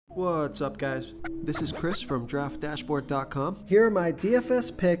What's up, guys? This is Chris from DraftDashboard.com. Here are my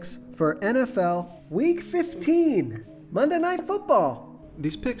DFS picks for NFL Week 15, Monday Night Football.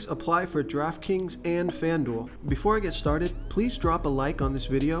 These picks apply for DraftKings and FanDuel. Before I get started, please drop a like on this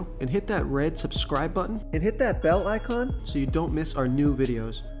video and hit that red subscribe button And hit that bell icon so you don't miss our new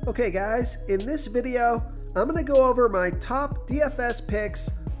videos. Okay guys, in this video, I'm going to go over my top DFS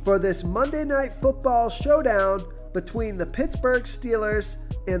picks for this Monday Night Football showdown between the Pittsburgh Steelers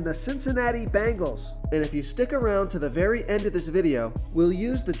and the Cincinnati Bengals. And if you stick around to the very end of this video, we'll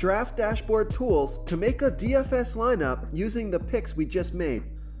use the Draft Dashboard tools to make a DFS lineup using the picks we just made.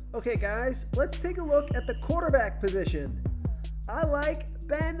 Okay guys, let's take a look at the quarterback position. I like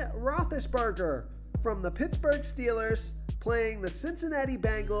Ben Roethlisberger from the Pittsburgh Steelers playing the Cincinnati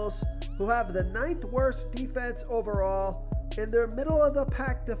Bengals, who have the 9th worst defense overall and they're middle of the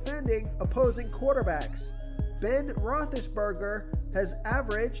pack defending opposing quarterbacks. Ben Roethlisberger has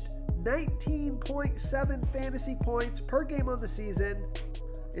averaged 19.7 fantasy points per game on the season,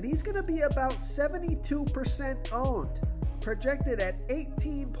 and he's going to be about 72% owned, projected at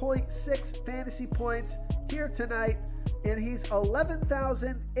 18.6 fantasy points here tonight, and he's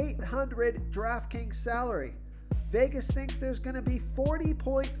 11,800 DraftKings salary. Vegas thinks there's going to be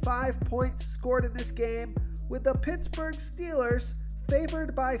 40.5 points scored in this game, with the Pittsburgh Steelers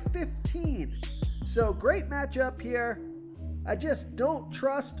favored by 15. So great matchup here. I just don't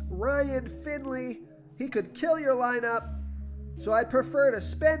trust Ryan Finley. He could kill your lineup. So I'd prefer to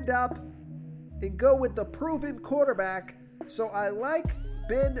spend up and go with the proven quarterback. So I like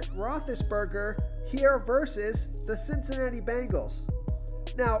Ben Roethlisberger here versus the Cincinnati Bengals.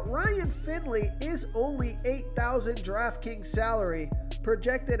 Now, Ryan Finley is only 8,000 DraftKings salary,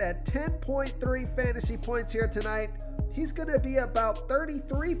 projected at 10.3 fantasy points here tonight. He's going to be about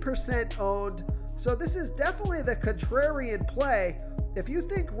 33% owned. So this is definitely the contrarian play. If you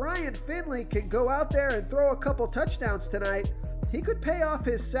think Ryan Finley can go out there and throw a couple touchdowns tonight, he could pay off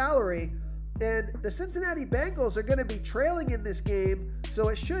his salary. And the Cincinnati Bengals are going to be trailing in this game, so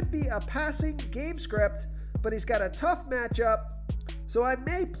it should be a passing game script, but he's got a tough matchup. So I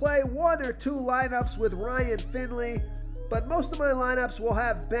may play one or two lineups with Ryan Finley, but most of my lineups will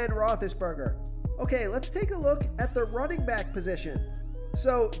have Ben Roethlisberger. Okay, let's take a look at the running back position.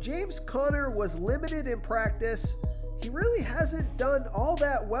 So James Conner was limited in practice. He really hasn't done all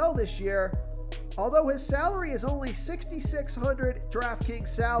that well this year, although his salary is only 6,600 DraftKings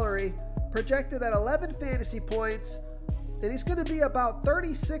salary, projected at 11 fantasy points, and he's going to be about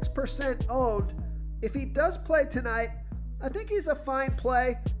 36% owned. If he does play tonight, I think he's a fine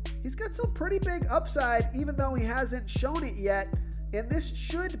play. He's got some pretty big upside, even though he hasn't shown it yet. And this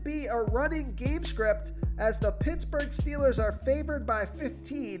should be a running game script, as the Pittsburgh Steelers are favored by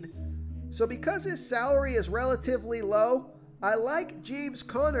 15. So because his salary is relatively low, I like James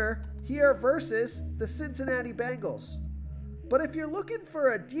Conner here versus the Cincinnati Bengals. But if you're looking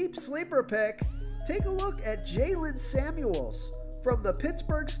for a deep sleeper pick, take a look at Jaylen Samuels from the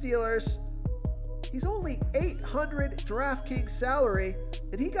Pittsburgh Steelers. He's only 800 DraftKings salary,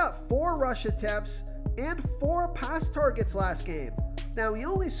 and he got 4 rush attempts and 4 pass targets last game. Now, he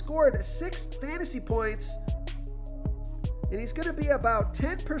only scored 6 fantasy points, and he's going to be about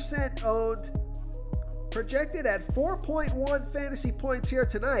 10% owned, projected at 4.1 fantasy points here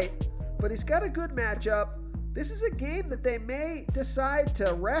tonight, but he's got a good matchup. This is a game that they may decide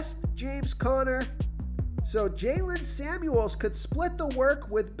to rest James Conner, so Jaylen Samuels could split the work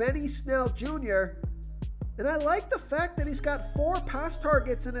with Benny Snell Jr., and I like the fact that he's got 4 pass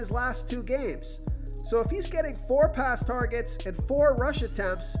targets in his last 2 games. So if he's getting 4 pass targets and 4 rush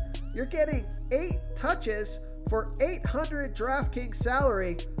attempts, you're getting 8 touches for 800 DraftKings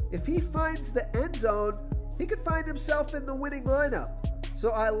salary. If he finds the end zone, he could find himself in the winning lineup.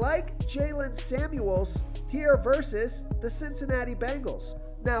 So I like Jaylen Samuels here versus the Cincinnati Bengals.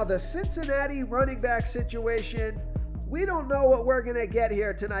 Now, the Cincinnati running back situation, we don't know what we're going to get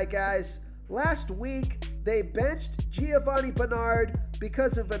here tonight, guys. Last week, they benched Giovanni Bernard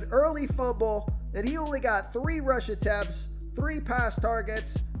because of an early fumble, and he only got 3 rush attempts, 3 pass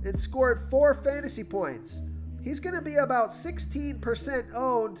targets, and scored 4 fantasy points. He's going to be about 16%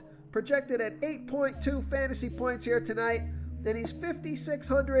 owned, projected at 8.2 fantasy points here tonight, and he's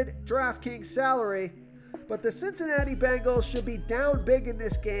 5,600 DraftKings salary. But the Cincinnati Bengals should be down big in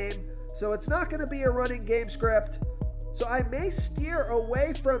this game, so it's not going to be a running game script. So I may steer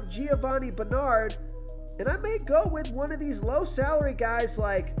away from Giovanni Bernard, and I may go with one of these low salary guys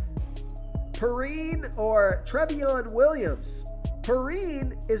like Perrine or Trevion Williams.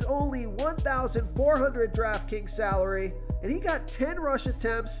 Perrine is only 1,400 DraftKings salary, and he got 10 rush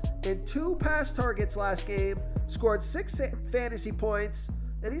attempts and 2 pass targets last game, scored 6 fantasy points,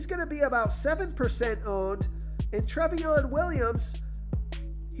 and he's going to be about 7% owned. And Trevion Williams,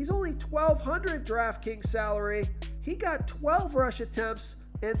 he's only 1,200 DraftKings salary. He got 12 rush attempts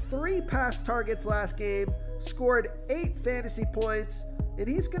and 3 pass targets last game, scored 8 fantasy points, and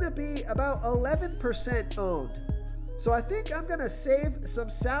he's going to be about 11% owned. So I think I'm going to save some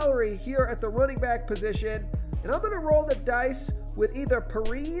salary here at the running back position, and I'm going to roll the dice with either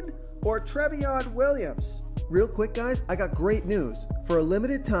Perrine or Trevion Williams. Real quick guys, I got great news. For a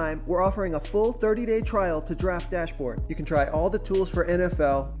limited time, we're offering a full 30-day trial to Draft Dashboard. You can try all the tools for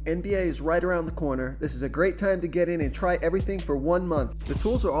NFL. NBA is right around the corner. This is a great time to get in and try everything for 1 month. The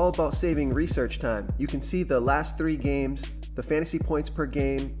tools are all about saving research time. You can see the last 3 games, the fantasy points per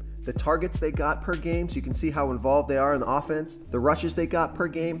game, the targets they got per game, so you can see how involved they are in the offense, the rushes they got per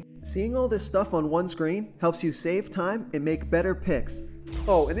game. Seeing all this stuff on one screen helps you save time and make better picks.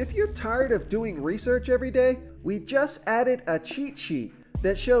 Oh, and if you're tired of doing research every day, we just added a cheat sheet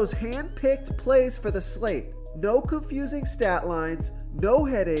that shows hand-picked plays for the slate. No confusing stat lines, no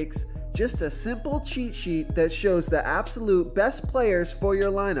headaches, just a simple cheat sheet that shows the absolute best players for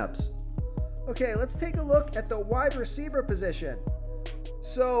your lineups. Okay, let's take a look at the wide receiver position.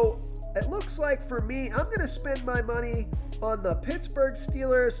 So it looks like for me, I'm going to spend my money on the Pittsburgh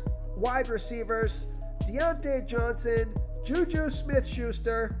Steelers wide receivers, Deontay Johnson, Juju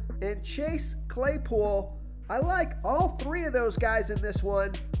Smith-Schuster, and Chase Claypool. I like all 3 of those guys in this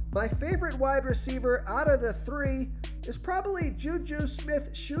one. My favorite wide receiver out of the 3 is probably Juju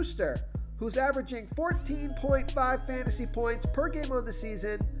Smith-Schuster, who's averaging 14.5 fantasy points per game on the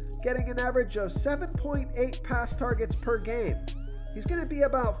season, getting an average of 7.8 pass targets per game. He's going to be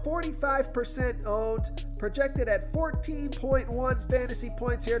about 45% owned, projected at 14.1 fantasy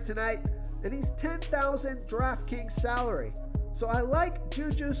points here tonight, and he's 10,000 DraftKings salary. So I like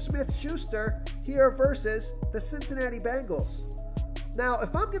Juju Smith-Schuster here versus the Cincinnati Bengals. Now,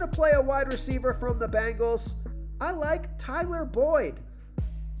 if I'm going to play a wide receiver from the Bengals, I like Tyler Boyd,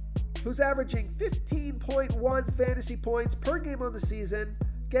 who's averaging 15.1 fantasy points per game on the season,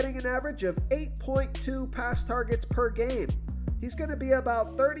 getting an average of 8.2 pass targets per game. He's going to be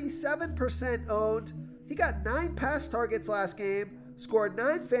about 37% owned. He got 9 pass targets last game, scored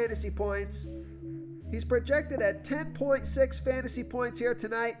 9 fantasy points. He's projected at 10.6 fantasy points here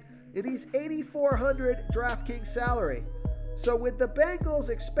tonight, and he's 8,400 DraftKings salary. So with the Bengals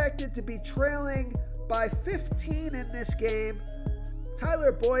expected to be trailing by 15 in this game,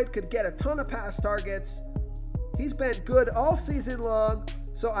 Tyler Boyd could get a ton of pass targets. He's been good all season long,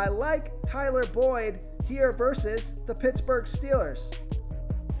 so I like Tyler Boyd here versus the Pittsburgh Steelers.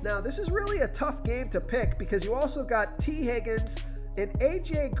 Now, this is really a tough game to pick because you also got T. Higgins and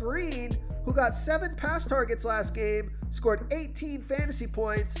AJ Green, who got 7 pass targets last game, scored 18 fantasy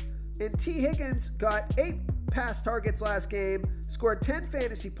points, and T. Higgins got 8 pass targets last game, scored 10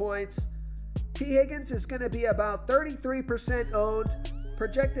 fantasy points. T. Higgins is going to be about 33% owned,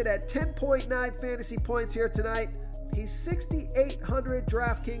 projected at 10.9 fantasy points here tonight. He's 6,800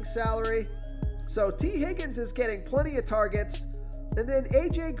 DraftKings salary. So T. Higgins is getting plenty of targets. And then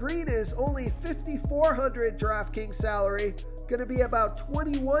AJ Green is only 5,400 DraftKings salary, going to be about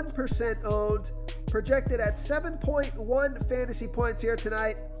 21% owned, projected at 7.1 fantasy points here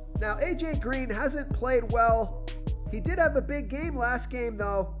tonight. Now, AJ Green hasn't played well. He did have a big game last game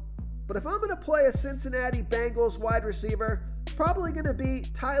though. But if I'm going to play a Cincinnati Bengals wide receiver, it's probably going to be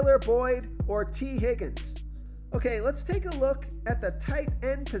Tyler Boyd or T. Higgins. Okay, let's take a look at the tight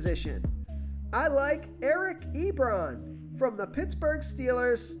end position. I like Eric Ebron from the Pittsburgh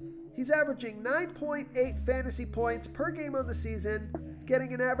Steelers. He's averaging 9.8 fantasy points per game on the season,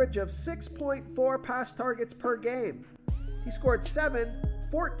 getting an average of 6.4 pass targets per game. He scored 7,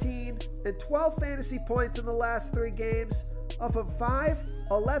 14, and 12 fantasy points in the last 3 games off of 5,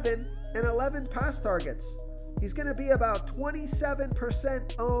 11, and 11 pass targets. He's going to be about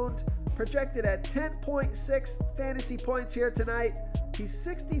 27% owned, projected at 10.6 fantasy points here tonight. He's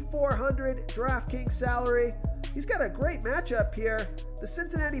 6,400 DraftKings salary. He's got a great matchup here. The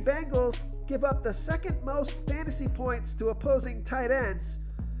Cincinnati Bengals give up the 2nd most fantasy points to opposing tight ends.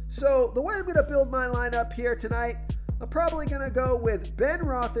 So the way I'm going to build my lineup here tonight, I'm probably going to go with Ben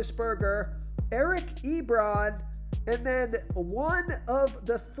Roethlisberger, Eric Ebron, and then one of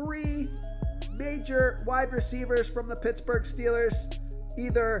the 3 major wide receivers from the Pittsburgh Steelers,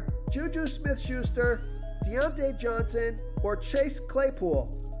 either Juju Smith-Schuster, Deontay Johnson, or Chase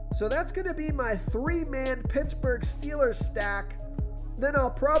Claypool. So that's going to be my 3-man Pittsburgh Steelers stack. Then I'll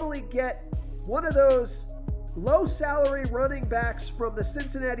probably get one of those low salary running backs from the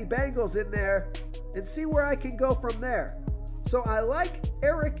Cincinnati Bengals in there and see where I can go from there. So I like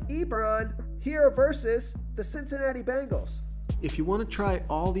Eric Ebron here versus the Cincinnati Bengals. If you want to try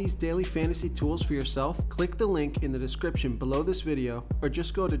all these daily fantasy tools for yourself, click the link in the description below this video or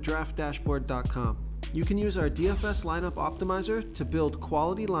just go to draftdashboard.com. You can use our DFS lineup optimizer to build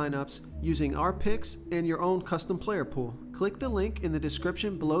quality lineups using our picks and your own custom player pool. Click the link in the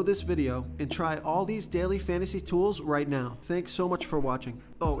description below this video and try all these daily fantasy tools right now. Thanks so much for watching.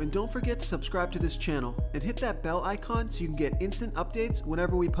 Oh, and don't forget to subscribe to this channel and hit that bell icon so you can get instant updates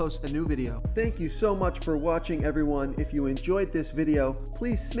whenever we post a new video. Thank you so much for watching, everyone. If you enjoyed this video,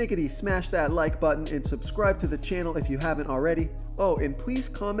 please smiggity smash that like button and subscribe to the channel if you haven't already. Oh, and please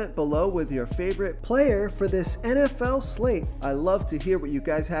comment below with your favorite player for this NFL slate. I love to hear what you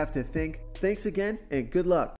guys have to think. Thanks again and good luck.